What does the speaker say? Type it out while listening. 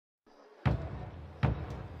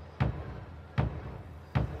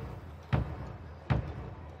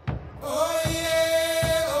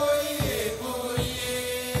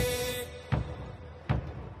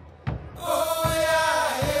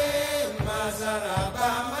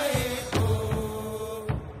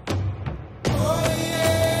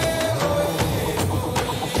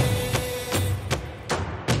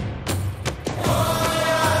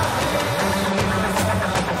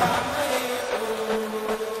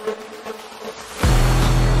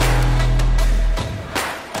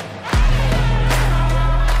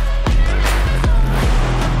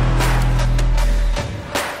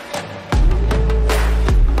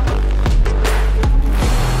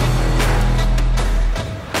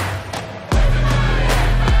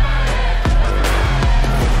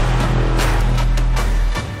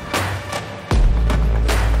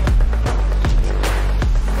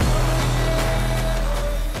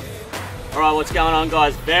Alright, what's going on,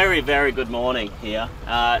 guys? Very good morning here.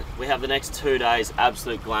 We have the next 2 days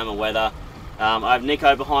absolute glamour weather. I have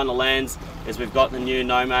Nico behind the lens as we've got the new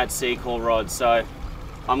NOMAD SEACORE rod. So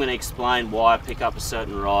I'm going to explain why I pick up a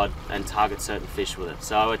certain rod and target certain fish with it.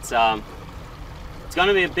 So it's going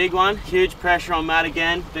to be a big one. Huge pressure on Matt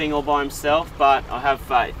again, being all by himself, but I have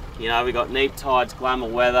faith. You know, we got neap tides, glamour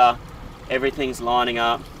weather, everything's lining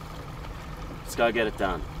up. Let's go get it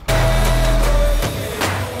done.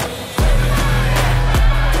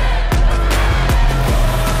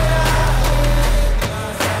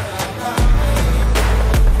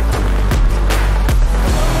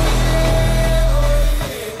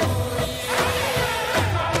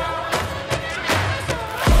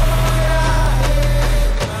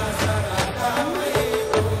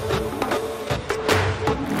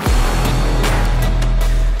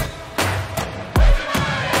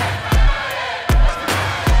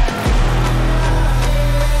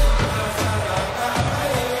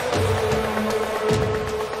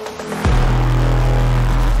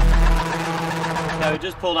 We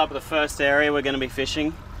just pulled up at the first area we're going to be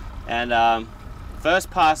fishing, and first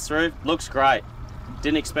pass through looks great.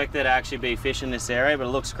 Didn't expect there to actually be fish in this area, but it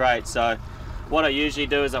looks great. So what I usually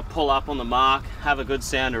do is I pull up on the mark, have a good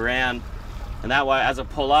sound around, and that way as I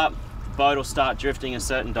pull up, the boat will start drifting a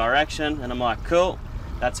certain direction, and I'm like, cool,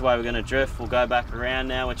 that's the way we're going to drift. We'll go back around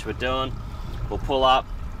now, which we're doing. We'll pull up,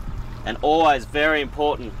 and always very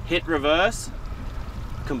important, hit reverse,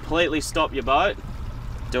 completely stop your boat,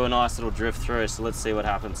 do a nice little drift through. So let's see what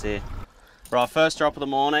happens here. Right, first drop of the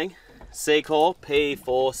morning, SEACORE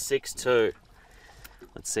P462.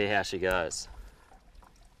 Let's see how she goes.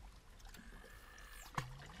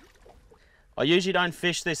 I usually don't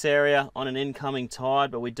fish this area on an incoming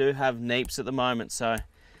tide, but we do have neeps at the moment, so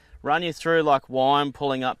run you through like why I'm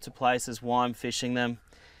pulling up to places, why I'm fishing them.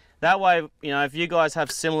 That way, you know, if you guys have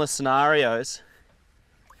similar scenarios,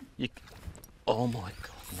 you... Oh my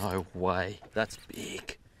God, no way, that's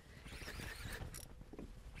big.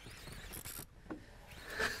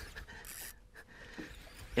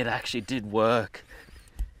 It actually did work.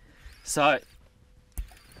 So, I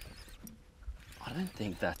don't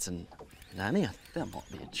think that's an nanny. I think that might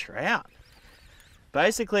be a trout.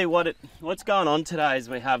 Basically, what's going on today is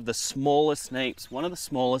we have the smallest neeps, one of the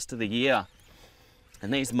smallest of the year.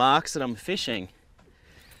 And these marks that I'm fishing,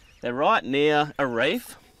 they're right near a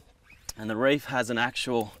reef, and the reef has an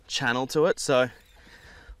actual channel to it. So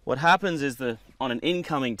what happens is on an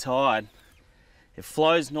incoming tide, it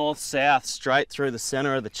flows north-south straight through the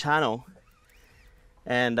center of the channel,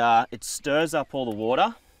 and it stirs up all the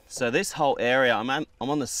water. So this whole area, I'm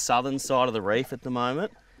on the southern side of the reef at the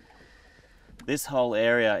moment. This whole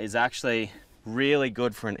area is actually really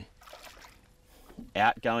good for an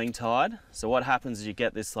outgoing tide. So what happens is you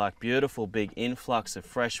get this like beautiful big influx of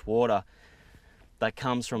fresh water that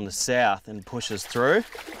comes from the south and pushes through,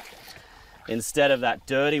 instead of that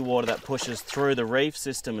dirty water that pushes through the reef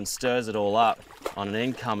system and stirs it all up on an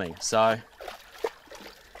incoming. So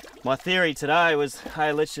my theory today was,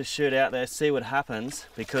 hey, let's just shoot out there, see what happens,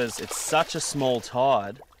 because it's such a small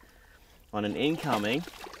tide on an incoming,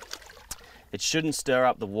 it shouldn't stir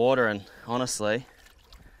up the water. And honestly,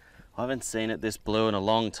 I haven't seen it this blue in a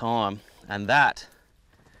long time, and that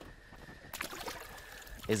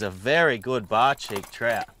is a very good bar cheek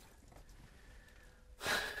trout.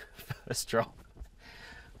 First drop.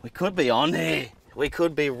 We could be on here. We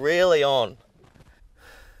could be really on.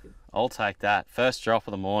 I'll take that. First drop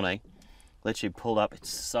of the morning. Literally pulled up. It's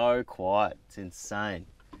so quiet. It's insane.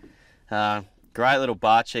 Great little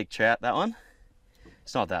bar cheek trout, that one.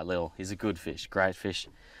 It's not that little. He's a good fish. Great fish.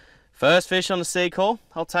 First fish on the SEACORE.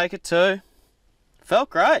 I'll take it too. Felt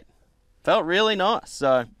great. Felt really nice.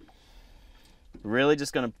 So really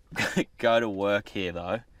just going to go to work here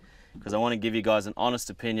though, because I want to give you guys an honest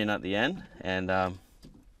opinion at the end, and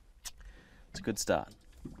it's a good start.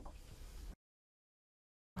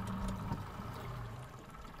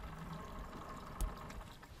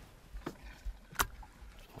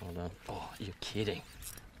 Hold on. Oh, you're kidding.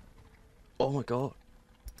 Oh my God.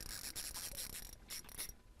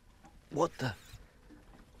 What the?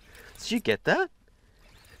 Did you get that?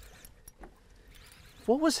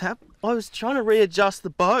 What was happening? I was trying to readjust the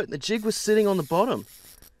boat and the jig was sitting on the bottom.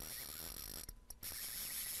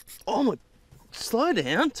 Oh my, slow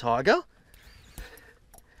down, Tiger.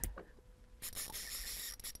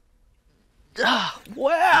 Ah,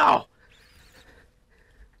 wow.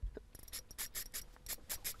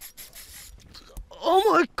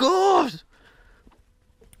 Oh my God.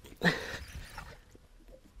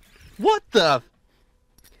 What the?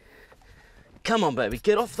 Come on, baby,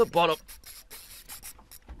 get off the bottom.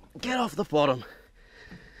 Get off the bottom.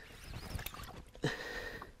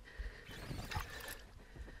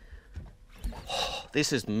 Oh,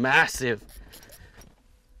 this is massive.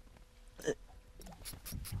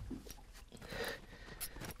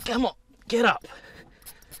 Come on, get up.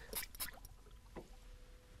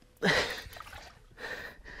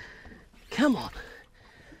 Come on.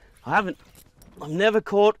 I've never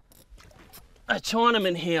caught a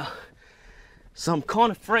Chinaman here, so I'm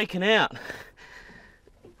kind of freaking out.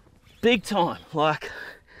 Big time, like.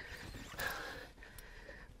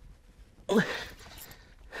 I'm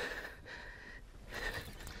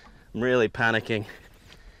really panicking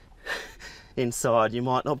inside. You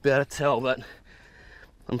might not be able to tell, but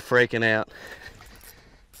I'm freaking out.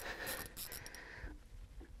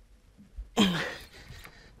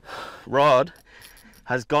 Rod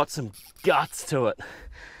has got some guts to it.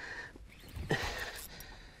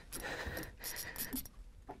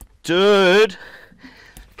 Dude,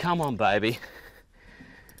 come on, baby.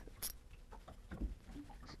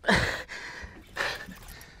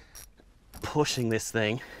 Pushing this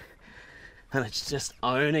thing and it's just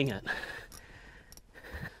owning it.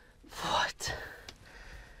 What?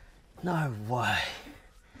 No way.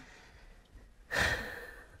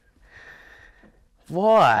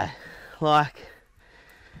 Why? Like,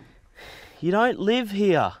 you don't live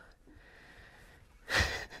here.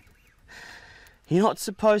 You're not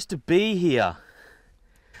supposed to be here.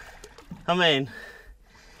 I mean,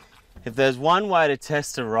 if there's one way to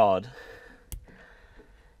test a rod,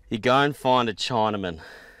 you go and find a Chinaman.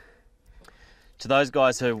 To those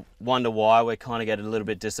guys who wonder why we kind of get a little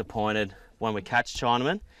bit disappointed when we catch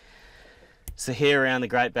Chinaman, so here around the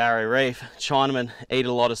Great Barrier Reef, Chinamen eat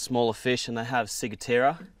a lot of smaller fish and they have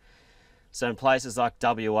ciguatera. So in places like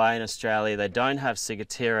WA in Australia, they don't have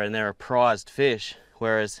ciguatera and they're a prized fish,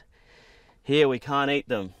 whereas here we can't eat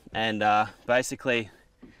them. And basically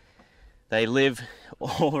they live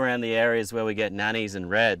all around the areas where we get nannies and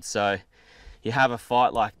reds. So you have a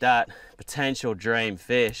fight like that, potential dream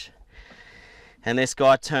fish, and this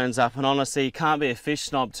guy turns up, and honestly, you can't be a fish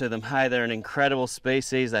snob to them. Hey, they're an incredible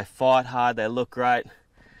species, they fight hard, they look great,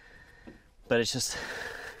 but it's just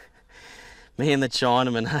me and the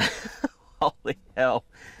Chinaman. Holy hell,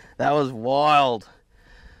 that was wild.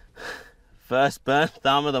 First burnt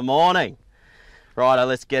thumb of the morning. Righto,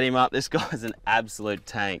 let's get him up. This guy's an absolute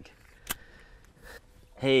tank.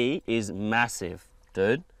 He is massive,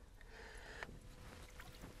 dude.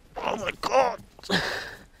 Oh my God.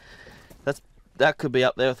 That could be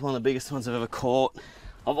up there with one of the biggest ones I've ever caught.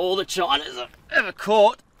 Of all the Chinas I've ever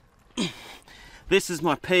caught, this is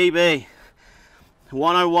my PB.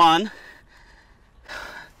 101.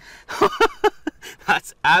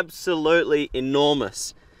 That's absolutely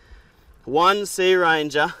enormous. One Sea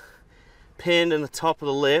Ranger pinned in the top of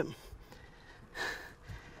the lip.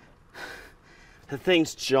 The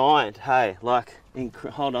thing's giant, hey, like,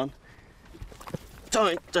 hold on.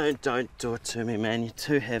 Don't do it to me, man. You're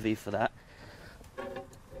too heavy for that.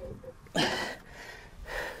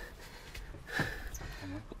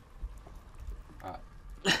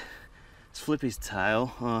 Let's flip his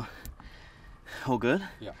tail. All good?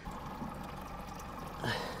 Yeah.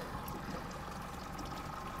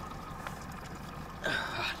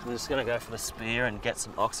 I'm just gonna go for the spear and get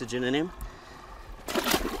some oxygen in him.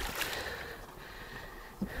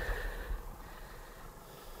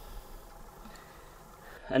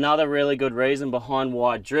 Another really good reason behind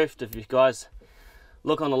why I drift, if you guys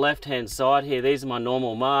look on the left hand side here, these are my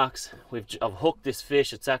normal marks. I've hooked this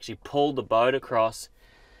fish, it's actually pulled the boat across.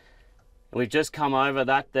 And we've just come over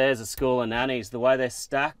that, there's a school of nannies, the way they're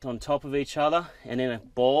stacked on top of each other and in a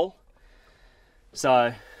ball.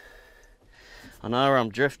 So I know where I'm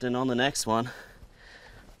drifting on the next one.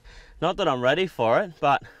 Not that I'm ready for it,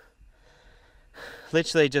 but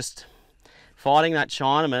literally just fighting that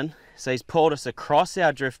Chinaman. So he's pulled us across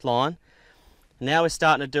our drift line. Now we're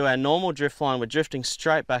starting to do our normal drift line. We're drifting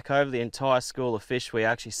straight back over the entire school of fish we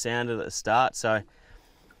actually sounded at the start. So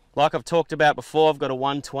like I've talked about before, I've got a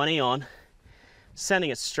 120 on. sending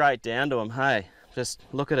it straight down to him. Hey, just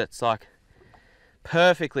look at it. It's like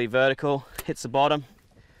perfectly vertical, hits the bottom.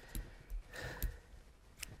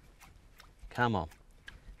 Come on,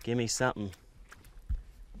 give me something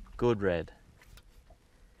good, red.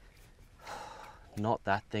 Not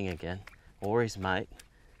that thing again, or his mate.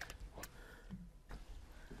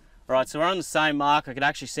 Right, so we're on the same mark. I could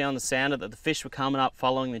actually see on the sounder that the fish were coming up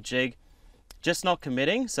following the jig, just not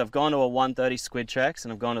committing. So I've gone to a 130 squid tracks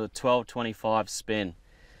and I've gone to the 1225 spin.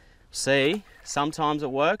 See, sometimes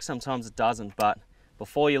it works, sometimes it doesn't, but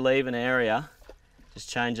before you leave an area, just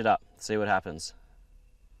change it up, see what happens.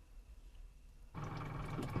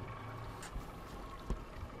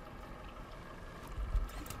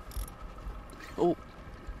 Oh,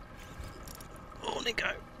 oh, Nico.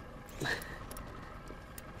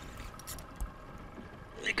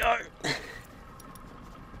 Nico.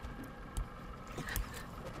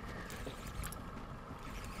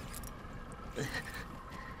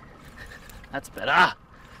 That's better.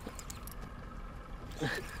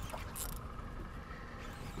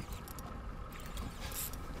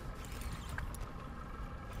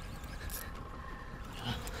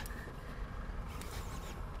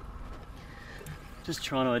 Just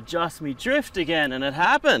trying to adjust me drift again, and it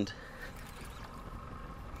happened.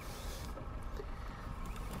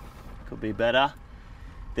 Could be better.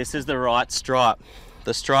 This is the right stripe,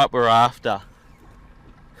 the stripe we're after.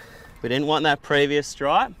 We didn't want that previous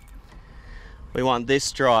stripe. We want this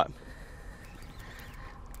stripe.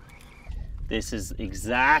 This is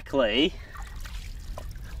exactly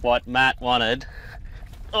what Matt wanted.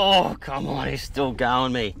 Oh, come on, he's still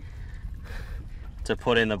going me to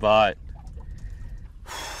put in the boat.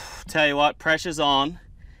 Tell you what, pressure's on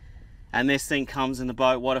and this thing comes in the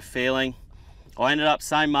boat. What a feeling. I ended up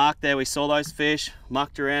same mark there. We saw those fish,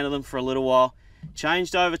 mucked around with them for a little while,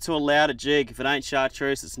 changed over to a louder jig. If it ain't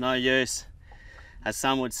chartreuse, it's no use, as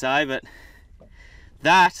some would say. But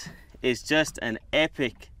that is just an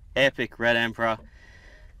epic red emperor.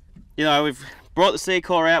 You know, we've brought the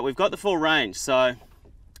SEACORE out, we've got the full range, so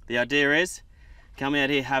the idea is come out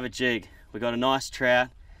here, have a jig. We've got a nice trout.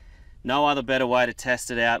 No other better way to test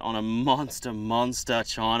it out on a monster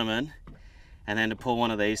Chinaman, and then to pull one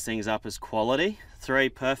of these things up as quality. 3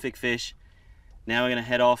 perfect fish. Now we're going to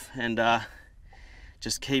head off and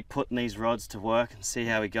just keep putting these rods to work and see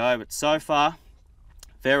how we go. But so far,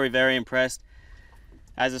 very impressed.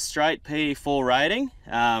 As a straight PE4 rating,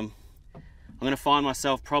 I'm going to find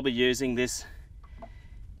myself probably using this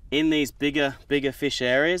in these bigger fish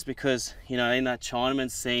areas, because, you know, in that Chinaman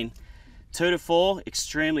scene, 2 to 4,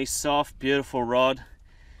 extremely soft, beautiful rod.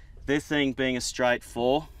 This thing being a straight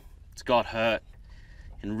 4, it's got hurt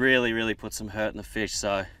and really put some hurt in the fish.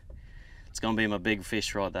 So it's gonna be my big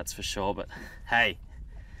fish rod, that's for sure. But hey,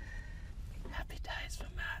 happy days for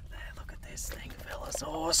Matt there. Look at this thing, fellas.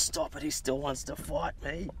 Oh, stop it, he still wants to fight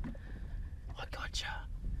me. I gotcha.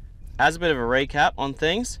 As a bit of a recap on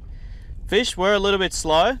things, fish were a little bit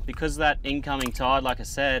slow because of that incoming tide, like I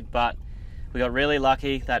said, but we got really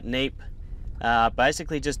lucky. That neap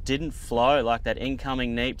basically just didn't flow. Like that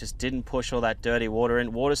incoming neap just didn't push all that dirty water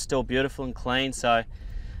in. Water's still beautiful and clean. So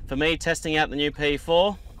for me, testing out the new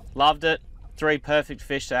P4, loved it. 3 perfect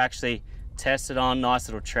fish to actually test it on. Nice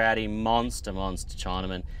little trouty, monster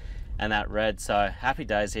Chinaman, and that red. So happy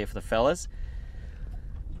days here for the fellas.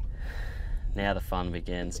 Now the fun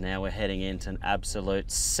begins. Now we're heading into an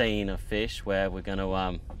absolute scene of fish where we're going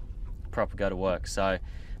to proper go to work. So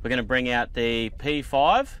we're going to bring out the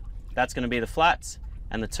P5. That's going to be the flats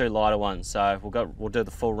and the 2 lighter ones. So we'll do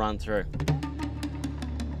the full run through.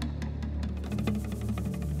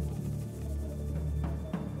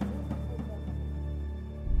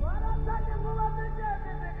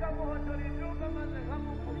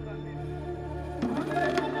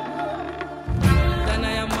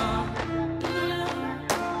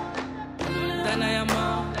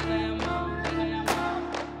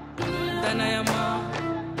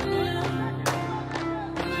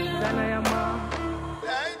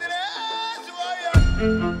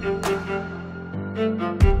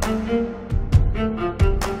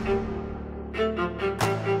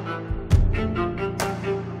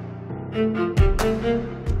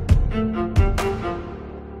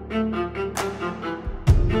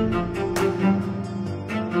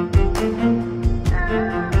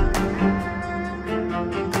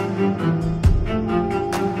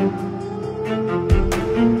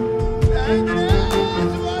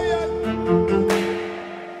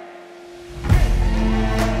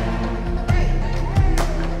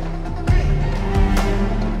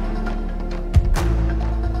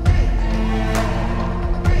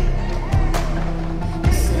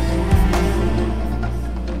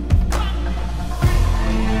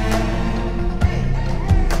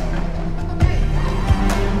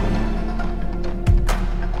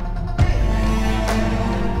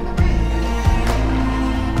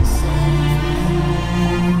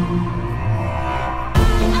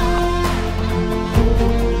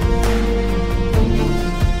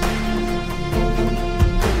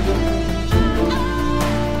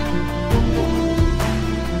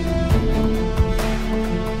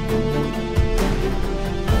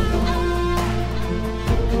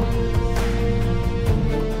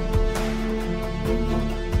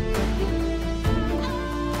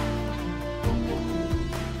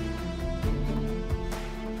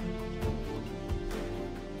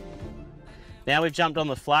 Now we've jumped on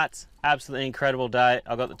the flats. Absolutely incredible day.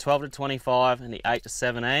 I've got the 12 to 25 and the 8 to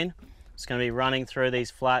 17. Just going to be running through these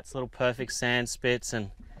flats, little perfect sand spits,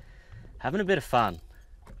 and having a bit of fun.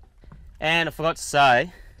 And I forgot to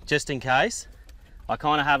say, just in case, I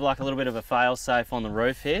kind of have like a little bit of a fail safe on the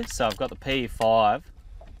roof here. So I've got the PE5,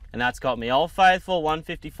 and that's got me Old Faithful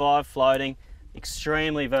 155 floating,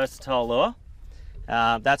 extremely versatile lure.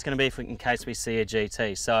 That's going to be in case we see a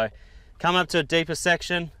GT. So come up to a deeper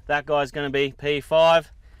section, that guy's going to be PE5,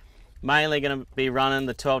 mainly going to be running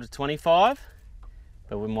the 12 to 25,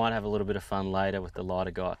 but we might have a little bit of fun later with the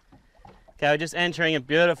lighter guy. Okay, we're just entering a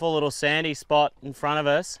beautiful little sandy spot in front of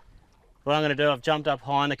us. What I'm going to do, I've jumped up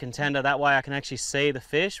high in the contender, that way I can actually see the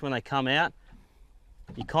fish when they come out.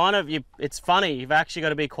 It's funny, you've actually got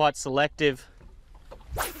to be quite selective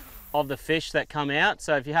of the fish that come out.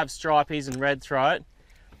 So if you have stripies and red throat,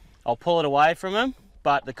 I'll pull it away from them.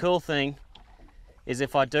 But the cool thing is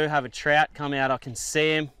if I do have a trout come out, I can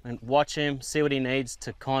see him and watch him, see what he needs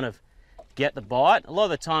to kind of get the bite. A lot of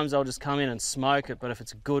the times I'll just come in and smoke it, but if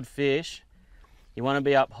it's a good fish, you want to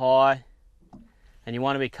be up high and you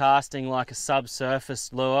want to be casting like a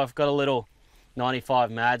subsurface lure. I've got a little 95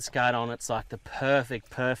 Mad Skate on. It's like the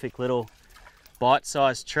perfect little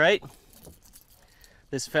bite-sized treat,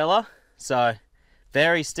 this fella. So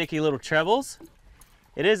very sticky little trebles.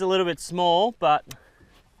 It is a little bit small, but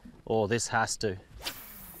oh, this has to.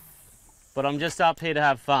 But I'm just up here to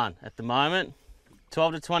have fun at the moment.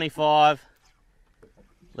 12 to 25,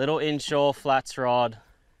 little inshore flats rod.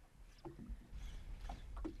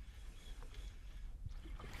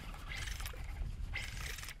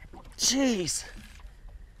 Jeez.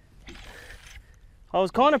 I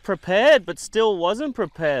was kind of prepared, but still wasn't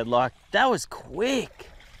prepared. Like, that was quick.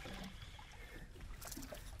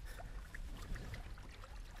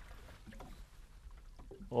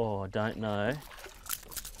 Oh, I don't know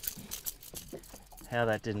how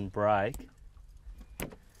that didn't break,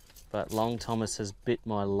 but Long Thomas has bit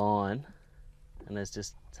my line and it's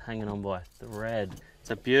just hanging on by a thread.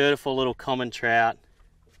 It's a beautiful little common trout.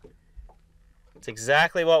 It's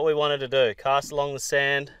exactly what we wanted to do. Cast along the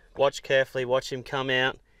sand, watch carefully, watch him come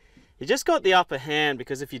out. You just got the upper hand,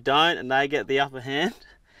 because if you don't and they get the upper hand,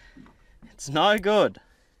 it's no good.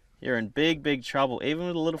 You're in big trouble, even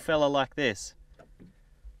with a little fella like this.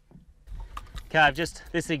 Okay, this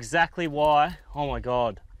is exactly why, oh my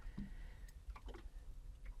God.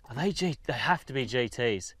 Are they they have to be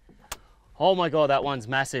GTs. Oh my God, that one's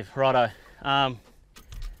massive, righto.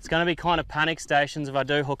 It's gonna be kind of panic stations if I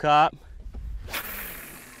do hook up.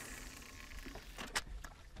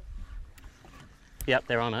 Yep,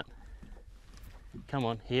 they're on it. Come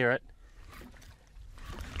on, hear it.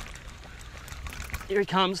 Here he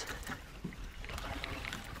comes.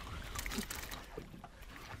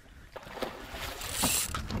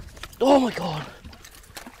 Oh my God.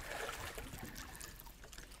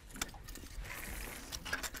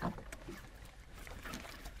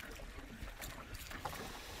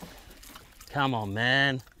 Come on,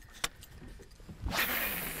 man.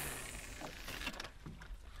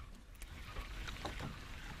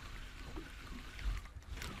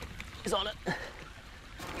 He's on it.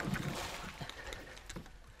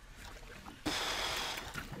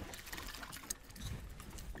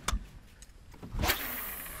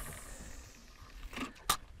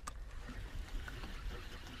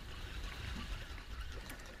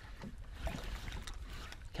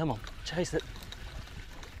 Come on, chase it.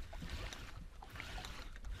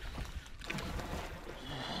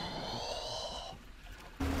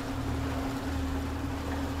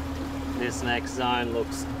 This next zone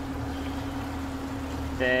looks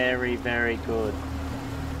very good.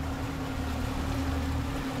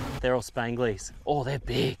 They're all spanglies. Oh, they're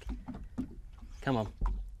big. Come on,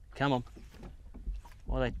 come on.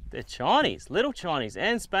 Well, they're Chinese, little Chinese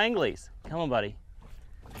and spanglies. Come on, buddy.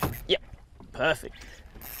 Yep, perfect.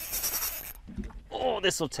 Oh,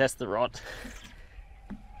 this will test the rod.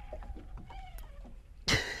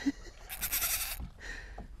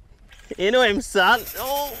 Into him, son.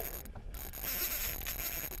 Oh.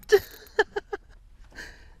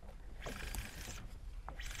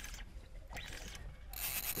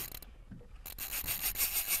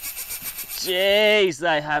 Jeez,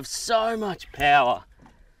 they have so much power.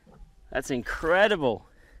 That's incredible.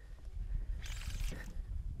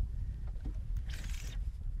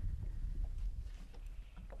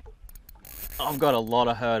 I've got a lot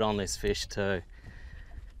of hurt on this fish too.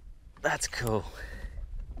 That's cool.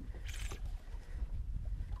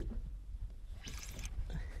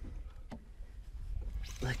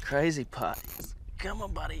 The crazy part is, come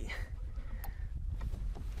on, buddy.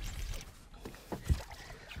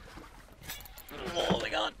 Oh my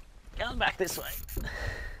God, come Come back this way.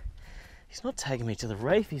 He's not taking me to the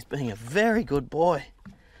reef. He's being a very good boy.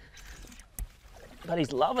 But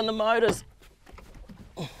he's loving the motors.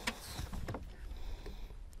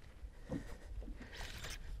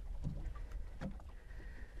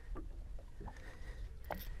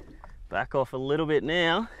 Back off a little bit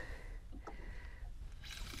now.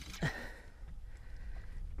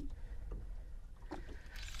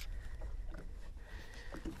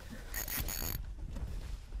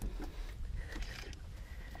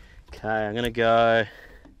 Okay, I'm going to go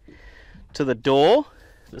to the door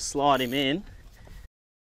to slide him in.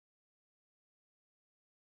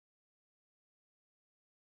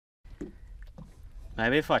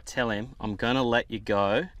 Maybe if I tell him, I'm going to let you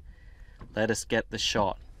go, let us get the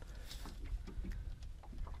shot.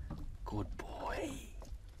 Good boy.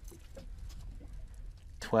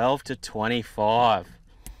 12 to 25.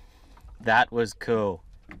 That was cool.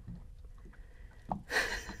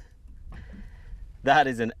 That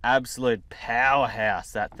is an absolute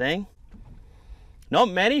powerhouse, that thing. Not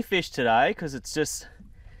many fish today because it's just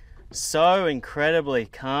so incredibly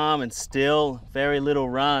calm and still, very little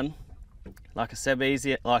run. Like I said,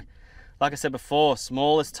 like I said before,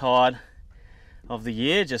 smallest tide of the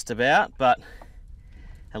year just about, but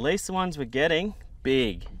at least the ones we're getting,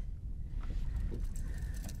 big.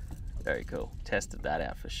 Very cool. Tested that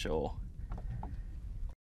out for sure.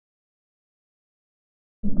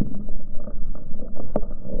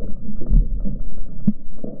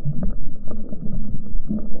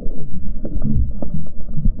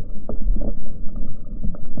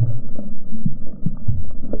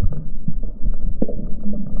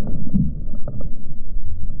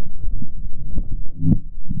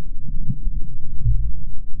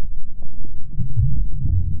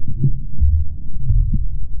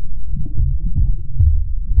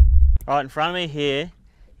 Right in front of me here,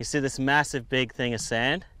 you see this massive big thing of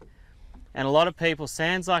sand. And a lot of people,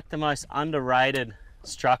 sand's like the most underrated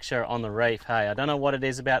structure on the reef. Hey, I don't know what it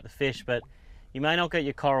is about the fish, but you may not get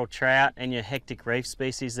your coral trout and your hectic reef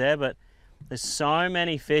species there, but there's so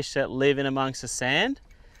many fish that live in amongst the sand.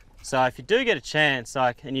 So if you do get a chance,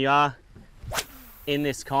 and you are in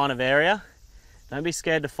this kind of area, don't be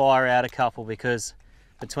scared to fire out a couple, because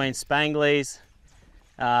between spanglies,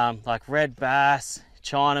 like red bass,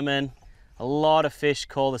 Chinaman, a lot of fish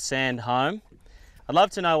call the sand home. I'd love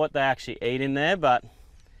to know what they actually eat in there, but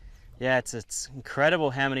yeah, it's incredible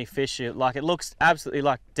how many fish it looks absolutely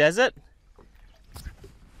like desert,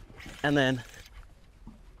 and then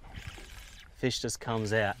fish just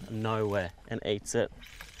comes out of nowhere and eats it.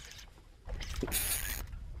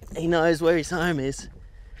 He knows where his home is.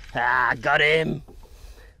 Ah, got him.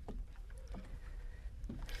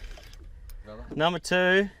 Number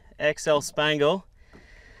 2, XL Spangle.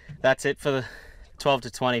 That's it for the 12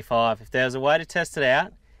 to 25. If there's a way to test it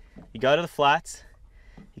out, you go to the flats,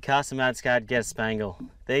 you cast a mad scad, get a spangle.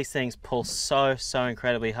 These things pull so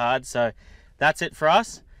incredibly hard. So that's it for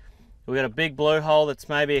us. We've got a big blue hole that's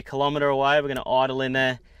maybe 1 kilometre away. We're going to idle in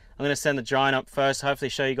there. I'm going to send the drone up first, hopefully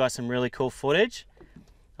show you guys some really cool footage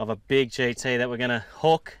of a big GT that we're going to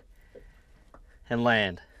hook and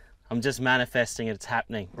land. I'm just manifesting it. It's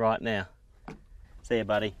happening right now. See ya,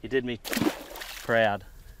 buddy. You did me proud.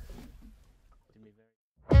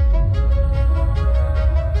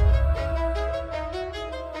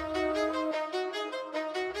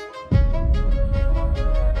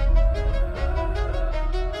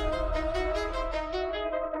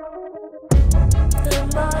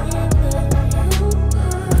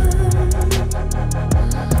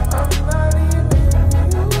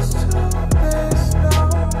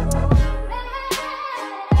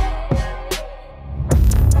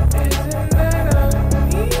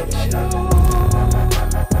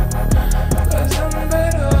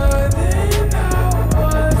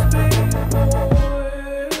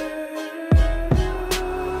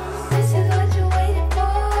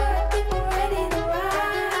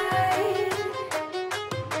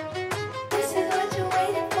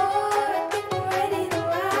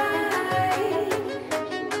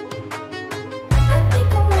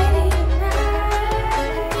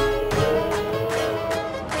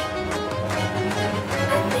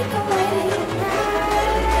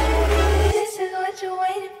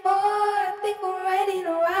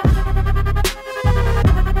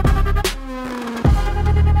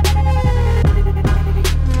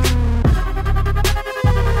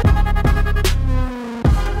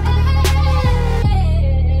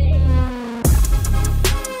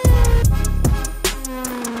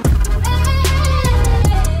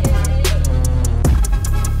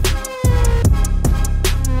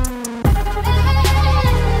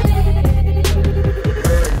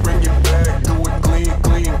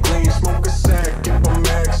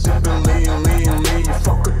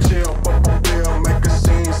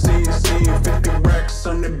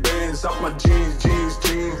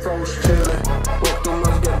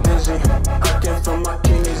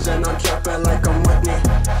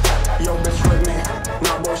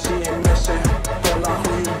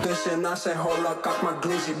 this and I say, hold up, got my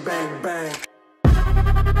glizzy, bang, bang.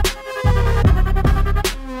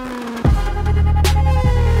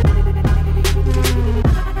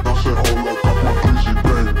 I say, hold up, got my glizzy,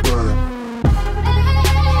 bang, bang.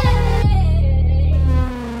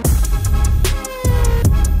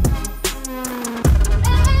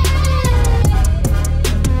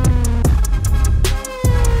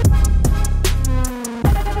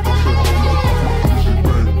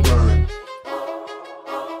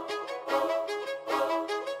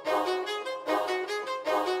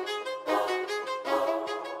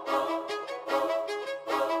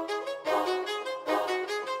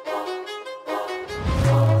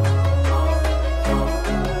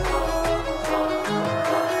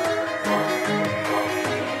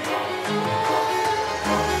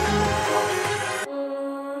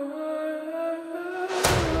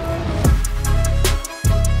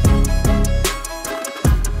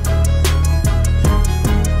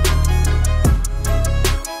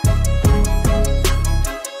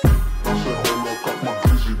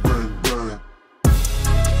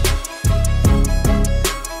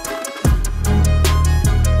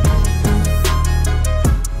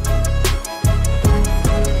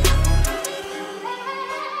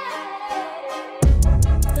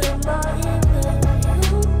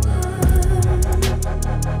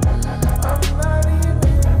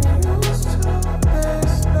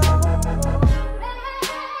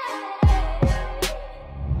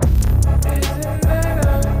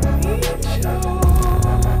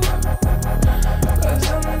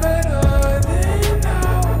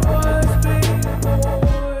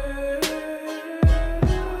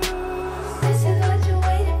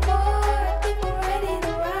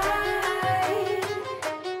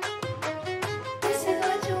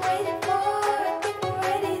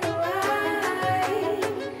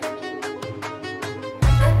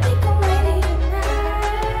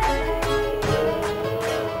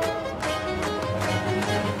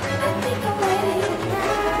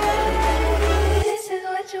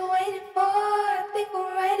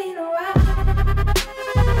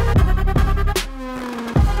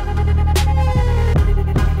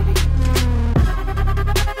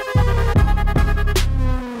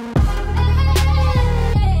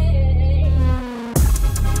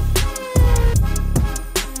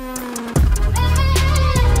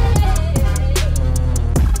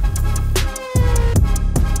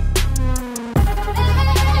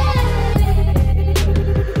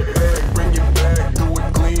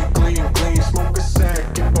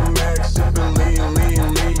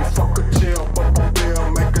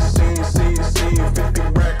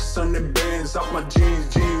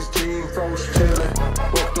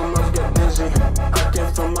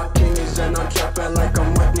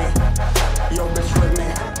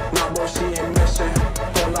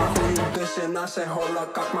 I said, hold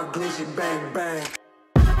up, got my glizzy, bang, bang.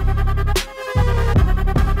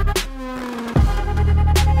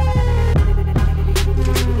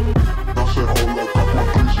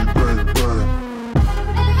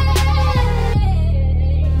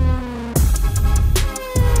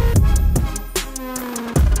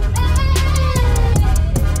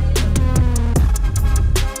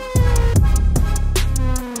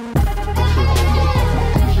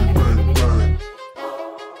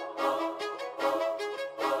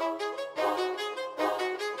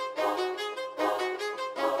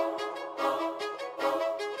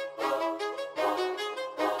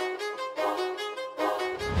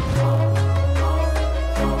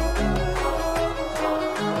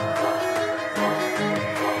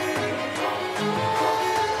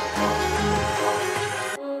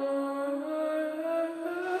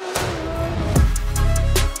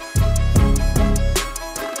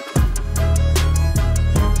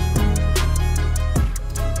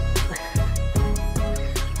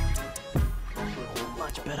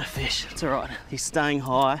 Better fish, it's all right. He's staying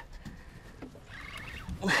high.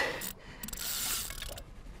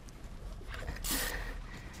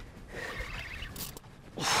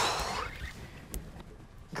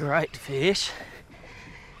 Great fish.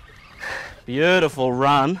 Beautiful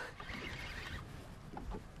run.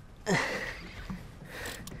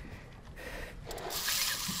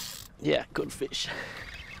 Yeah, good fish.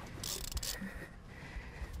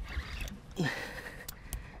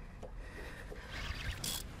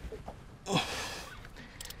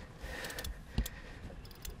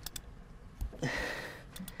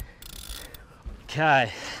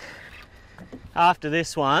 Okay, after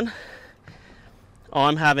this one,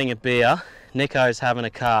 I'm having a beer, Nico's having a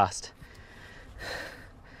cast.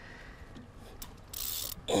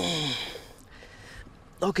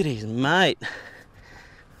 Look at his mate.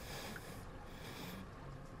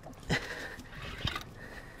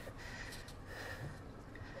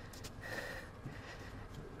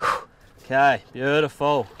 Okay,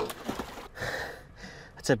 beautiful.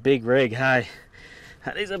 That's a big rig, hey.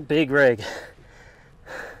 That is a big rig.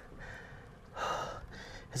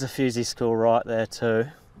 There's a fusee school right there too.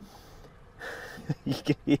 You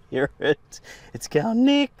can hear it. It's going,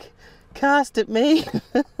 Nick, cast at me.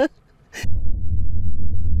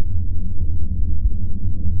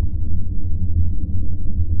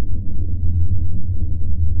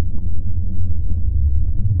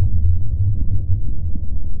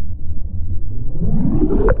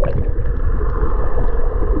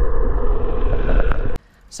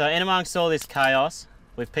 So in amongst all this chaos,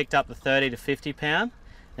 we've picked up the 30 to 50 pound.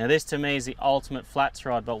 Now this to me is the ultimate flats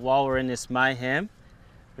rod, but while we're in this mayhem,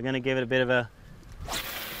 we're going to give it a bit of a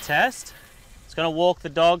test. It's going to walk the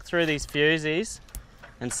dog through these fusees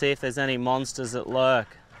and see if there's any monsters that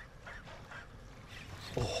lurk.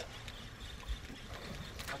 Oh.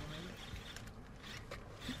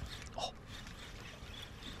 Oh.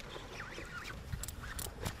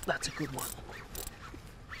 That's a good one.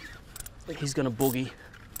 I think he's going to boogie.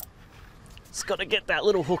 It's got to get that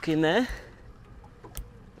little hook in there.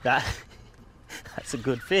 That's a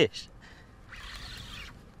good fish.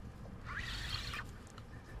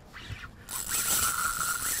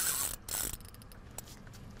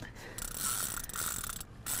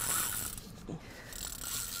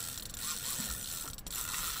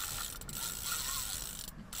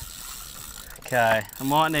 Okay, I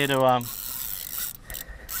might need to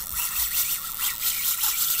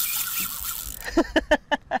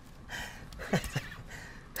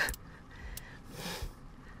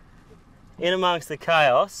in amongst the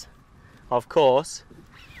chaos, of course,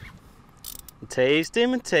 I teased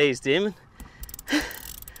him and teased him.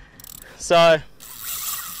 So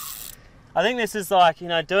I think this is like, you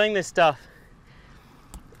know, doing this stuff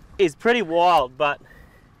is pretty wild, but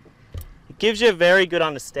it gives you a very good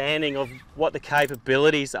understanding of what the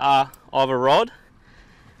capabilities are of a rod.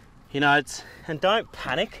 You know, and don't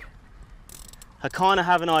panic. I kind of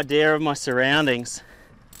have an idea of my surroundings.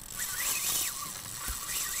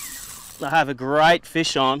 I have a great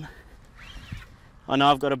fish on. I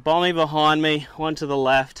know I've got a bommy behind me, one to the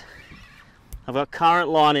left. I've got current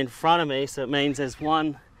line in front of me, so it means there's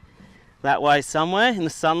one that way somewhere in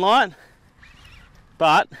the sunlight.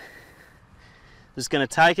 But just going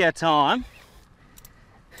to take our time.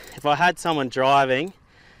 If I had someone driving,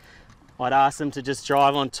 I'd ask them to just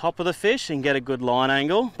drive on top of the fish and get a good line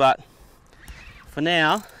angle. But for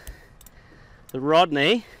now, the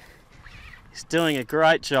Rodney is doing a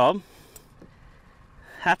great job.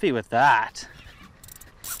 Happy with that.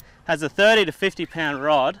 Has a 30 to 50 pound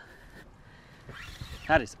rod.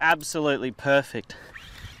 That is absolutely perfect.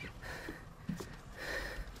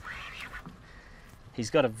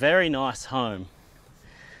 He's got a very nice home,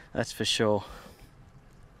 that's for sure.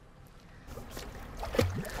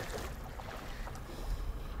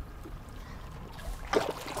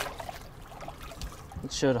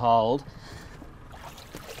 It should hold.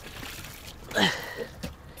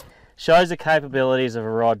 Shows the capabilities of a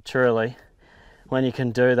rod, truly, when you can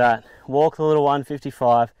do that. Walk the little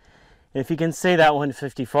 155. If you can see that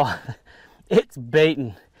 155, it's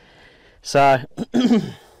beaten. So,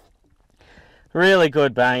 really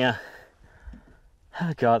good banger. Have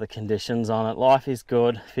a go at the conditions on it. Life is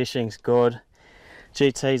good, fishing's good,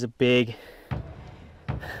 GTs are big.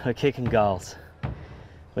 We're kicking goals.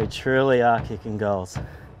 We truly are kicking goals.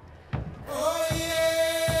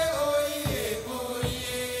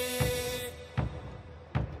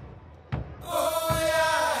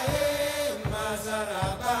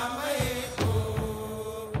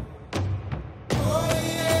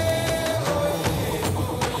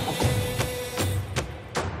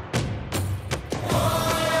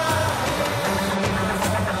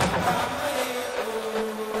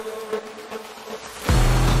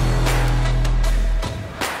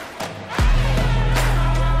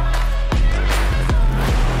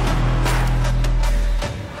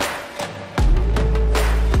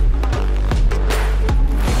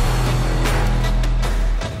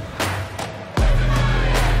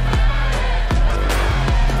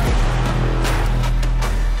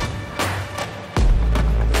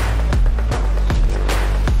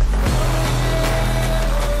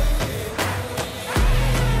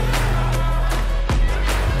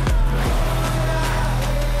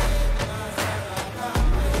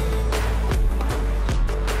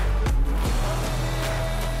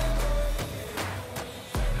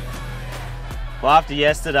 Well, after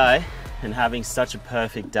yesterday and having such a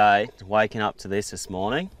perfect day, waking up to this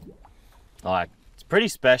morning, like, it's pretty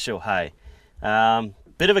special, hey.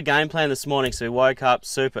 Bit of a game plan this morning, so we woke up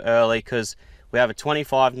super early because we have a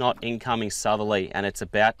 25 knot incoming southerly and it's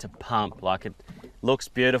about to pump. Like, Looks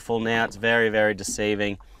beautiful now. It's very, very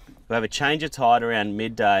deceiving. We have a change of tide around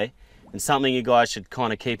midday, and something you guys should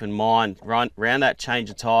kind of keep in mind, around that change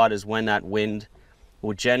of tide is when that wind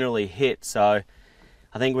will generally hit. So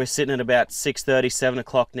I think we're sitting at about 6:30, 7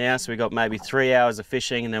 o'clock now, so we've got maybe 3 hours of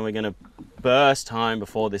fishing, and then we're going to burst home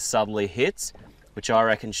before this southerly hits, which I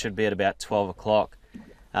reckon should be at about 12 o'clock.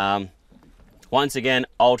 Once again,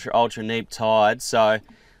 ultra neap tide, so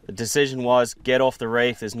the decision was get off the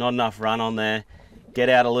reef. There's not enough run on there. Get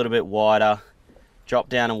out a little bit wider, drop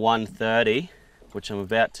down to 1:30, which I'm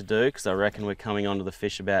about to do because I reckon we're coming onto the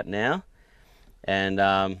fish about now,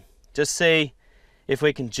 and just see if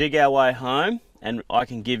we can jig our way home, and I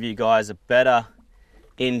can give you guys a better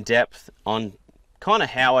in-depth on kind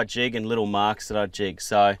of how I jig and little marks that I jig.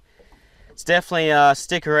 So it's definitely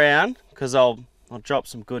stick around because I'll drop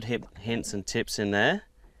some good hints and tips in there.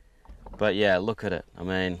 But yeah, look at it. I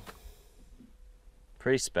mean,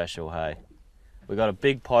 pretty special, hey? We've got a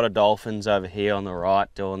big pot of dolphins over here on the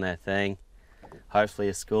right doing their thing. Hopefully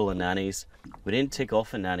a school of nannies. We didn't tick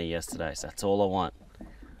off a nanny yesterday, so that's all I want.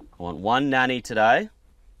 I want one nanny today,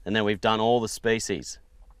 and then we've done all the species.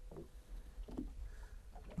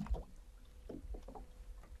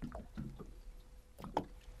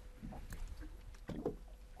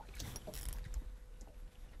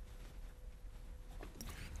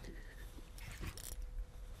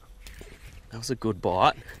 That was a good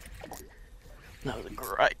bite. That was a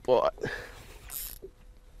great bite.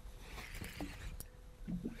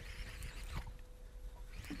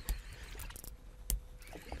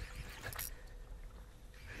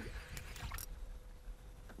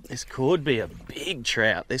 This could be a big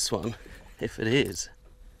trout, this one, if it is.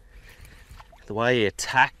 The way he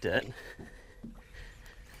attacked it.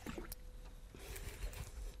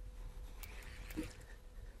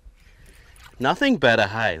 Nothing better,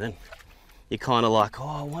 hey, than you're kind of like, oh,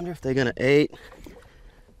 I wonder if they're gonna eat.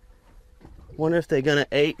 Wonder if they're gonna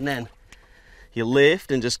eat, and then you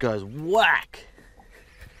lift and just goes whack.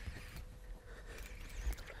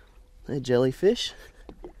 Hey, jellyfish.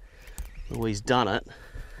 Oh, he's done it.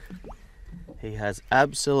 He has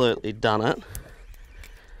absolutely done it.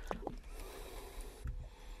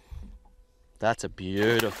 That's a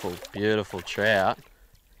beautiful, beautiful trout.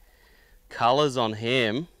 Colors on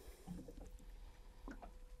him.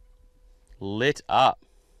 Lit up.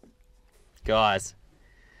 Guys,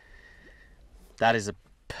 that is a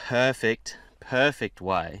perfect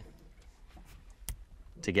way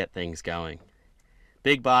to get things going.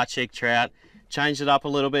 Big bar cheek trout. Changed it up a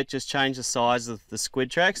little bit, just changed the size of the squid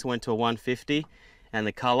tracks. Went to a 150, and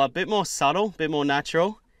the color, a bit more subtle, a bit more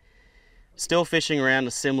natural. Still fishing around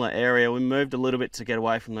a similar area. We moved a little bit to get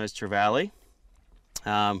away from those trevally.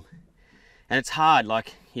 And it's hard,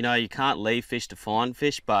 like, you know, you can't leave fish to find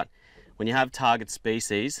fish, but when you have target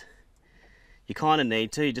species, you kind of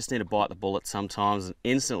need to. You just need to bite the bullet sometimes, and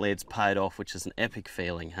instantly it's paid off, which is an epic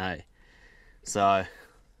feeling, hey? So,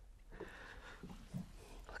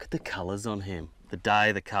 look at the colours on him. The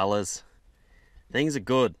day, the colours. Things are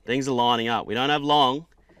good. Things are lining up. We don't have long,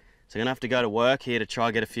 so I'm going to have to go to work here to try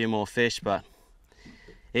and get a few more fish, but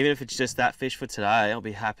even if it's just that fish for today, I'll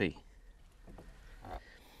be happy.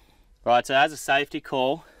 Right, so as a safety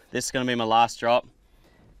call, this is going to be my last drop.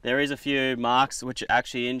 There is a few marks which are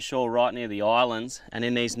actually inshore right near the islands, and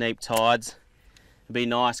in these neap tides, it'd be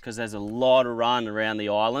nice because there's a lot of run around the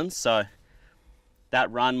islands, so that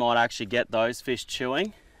run might actually get those fish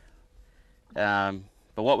chewing. But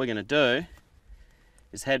what we're going to do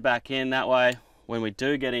is head back in. That way, when we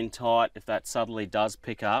do get in tight, if that southerly does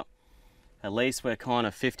pick up, at least we're kind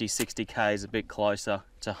of 50, 60 k's a bit closer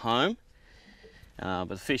to home. But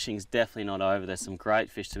the fishing's definitely not over. There's some great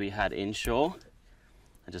fish to be had inshore.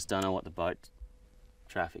 I just don't know what the boat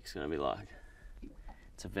traffic's going to be like.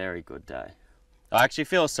 It's a very good day. I actually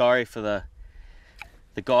feel sorry for the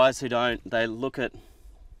guys who they look at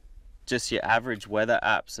just your average weather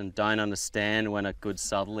apps and don't understand when a good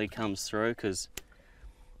southerly comes through, because,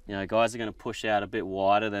 you know, guys are going to push out a bit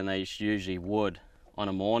wider than they usually would on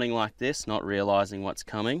a morning like this, not realizing what's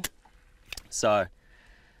coming. So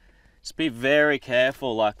just be very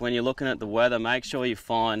careful. Like when you're looking at the weather, make sure you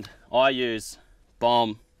find, I use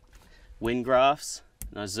bomb wind graphs,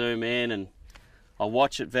 and I zoom in and I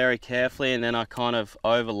watch it very carefully, and then I kind of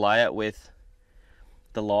overlay it with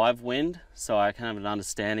the live wind so I can have an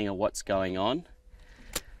understanding of what's going on.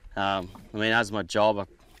 I mean, as my job,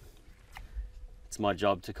 it's my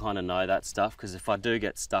job to kind of know that stuff, because if I do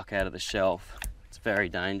get stuck out of the shelf, it's very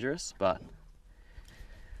dangerous. But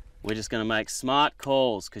we're just going to make smart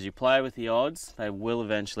calls, because you play with the odds, they will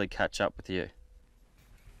eventually catch up with you.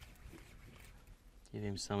 Give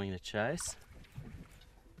him something to chase.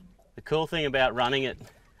 The cool thing about running it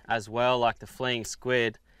as well, like the fleeing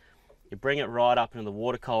squid, you bring it right up into the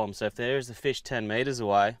water column, so if there's a fish 10 meters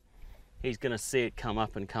away, he's going to see it come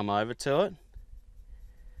up and come over to it.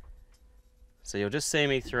 So you'll just see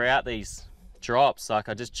me throughout these drops, like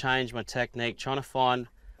I just change my technique, trying to find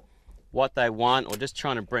what they want or just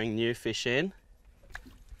trying to bring new fish in.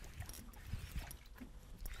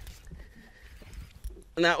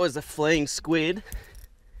 And that was a fleeing squid,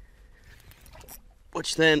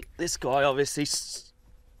 which then this guy obviously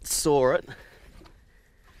saw it.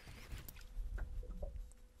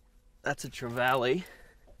 That's a trevally,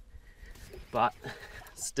 but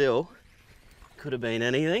still could have been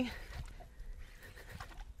anything.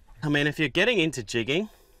 I mean, if you're getting into jigging,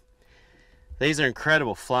 these are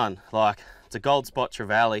incredible fun. Like, it's a gold spot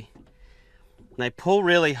trevally. And they pull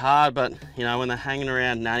really hard, but you know, when they're hanging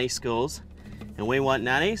around nanny schools and we want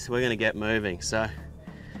nannies, we're gonna get moving. So,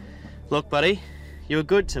 look buddy, you were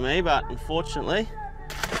good to me, but unfortunately,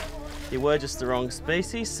 you were just the wrong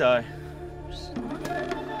species, so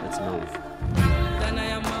let's move.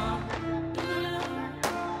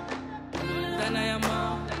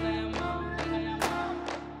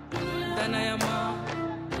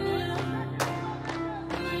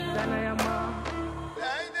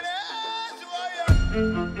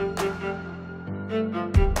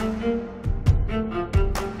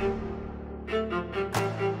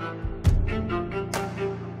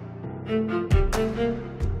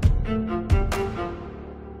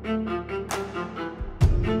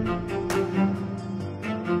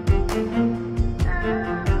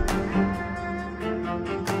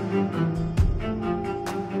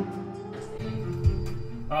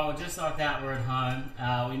 Well, just like that, we're at home.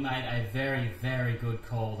 We made a very, very good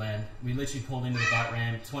call then. We literally pulled into the boat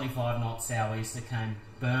ramp, 25 knots southeaster, came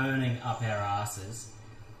burning up our asses.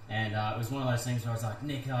 And it was one of those things where I was like,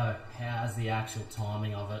 Nico, how's the actual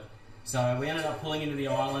timing of it? So we ended up pulling into the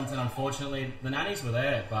islands, and unfortunately the nannies were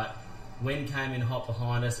there, but wind came in hot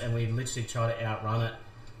behind us and we literally tried to outrun it.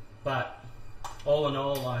 But all in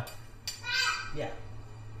all, like, yeah,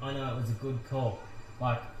 I know it was a good call.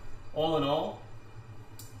 Like, all in all,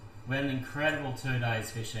 we had an incredible 2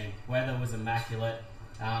 days fishing. Weather was immaculate.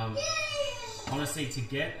 Honestly, to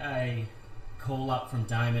get a call up from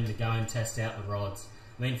Damon to go and test out the rods.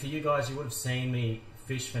 I mean, for you guys, you would have seen me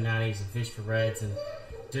fish for nannies and fish for reds and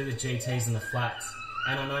do the GTs and the flats.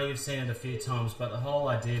 And I know you've seen it a few times, but the whole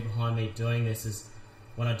idea behind me doing this is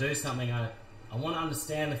when I do something, I want to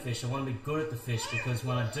understand the fish. I want to be good at the fish, because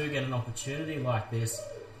when I do get an opportunity like this,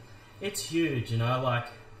 it's huge, you know, like,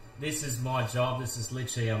 this is my job. This is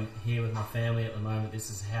literally, I'm here with my family at the moment.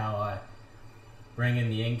 This is how I bring in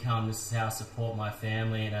the income. This is how I support my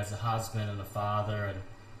family, and as a husband and a father, and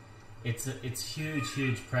it's huge,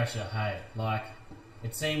 huge pressure. Hey, like,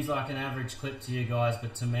 it seems like an average clip to you guys,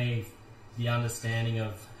 but to me, the understanding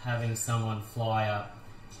of having someone fly up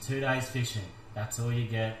 2 days fishing, that's all you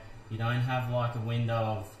get. You don't have like a window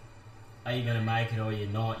of, are you going to make it or you're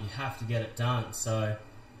not? You have to get it done. So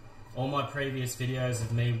all my previous videos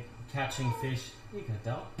of me catching fish, you can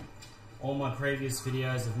dump. All my previous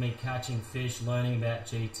videos of me catching fish, learning about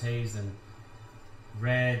GTs and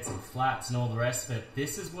reds and flats and all the rest of it,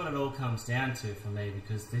 this is what it all comes down to for me,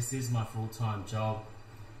 because this is my full-time job.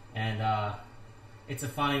 And it's a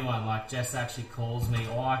funny one, like Jess actually calls me,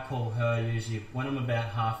 or I call her usually when I'm about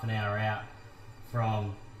half an hour out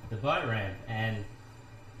from the boat ramp, and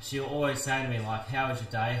she'll always say to me like, how was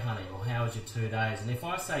your day, honey, or how was your 2 days? And if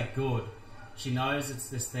I say good, she knows it's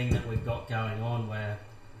this thing that we've got going on where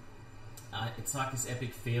it's like this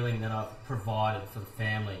epic feeling that I've provided for the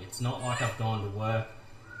family. It's not like I've gone to work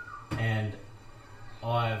and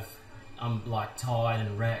I'm like tired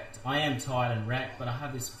and wrecked. I am tired and wrecked, but I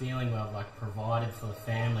have this feeling where I've like provided for the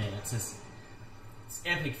family, and it's this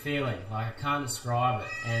epic feeling. Like, I can't describe it.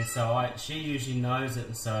 And so she usually knows it,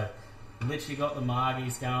 and so we've literally got the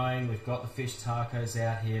margies going. We've got the fish tacos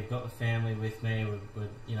out here. We've got the family with me. We're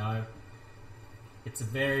you know, it's a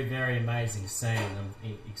very, very amazing scene. I'm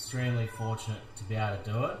extremely fortunate to be able to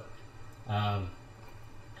do it. And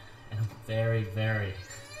I'm very, very,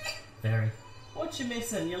 very... What you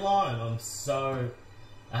missing? You're lying.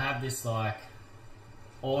 I have this like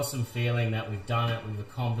awesome feeling that we've done it. We've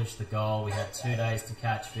accomplished the goal. We had 2 days to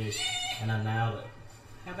catch fish, and I nailed it.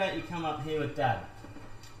 How about you come up here with Dad?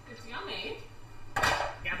 It's yummy.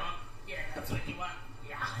 Come on. Yeah, that's what you want.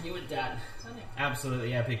 Yeah, you with Dad.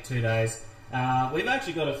 Absolutely epic 2 days. We've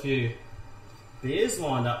actually got a few beers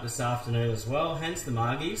lined up this afternoon as well, hence the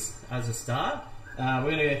margies as a start. We're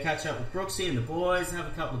going to go catch up with Brooksy and the boys, have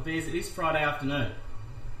a couple of beers. It is Friday afternoon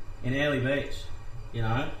in Early Beach, you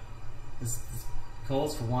know. This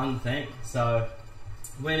calls for one thing. So,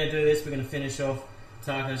 we're going to do this. We're going to finish off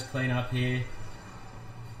Taco's clean up here.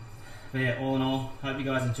 But yeah, all in all, hope you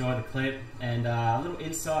guys enjoy the clip and a little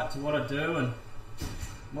insight to what I do and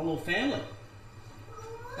my little family.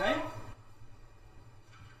 Okay?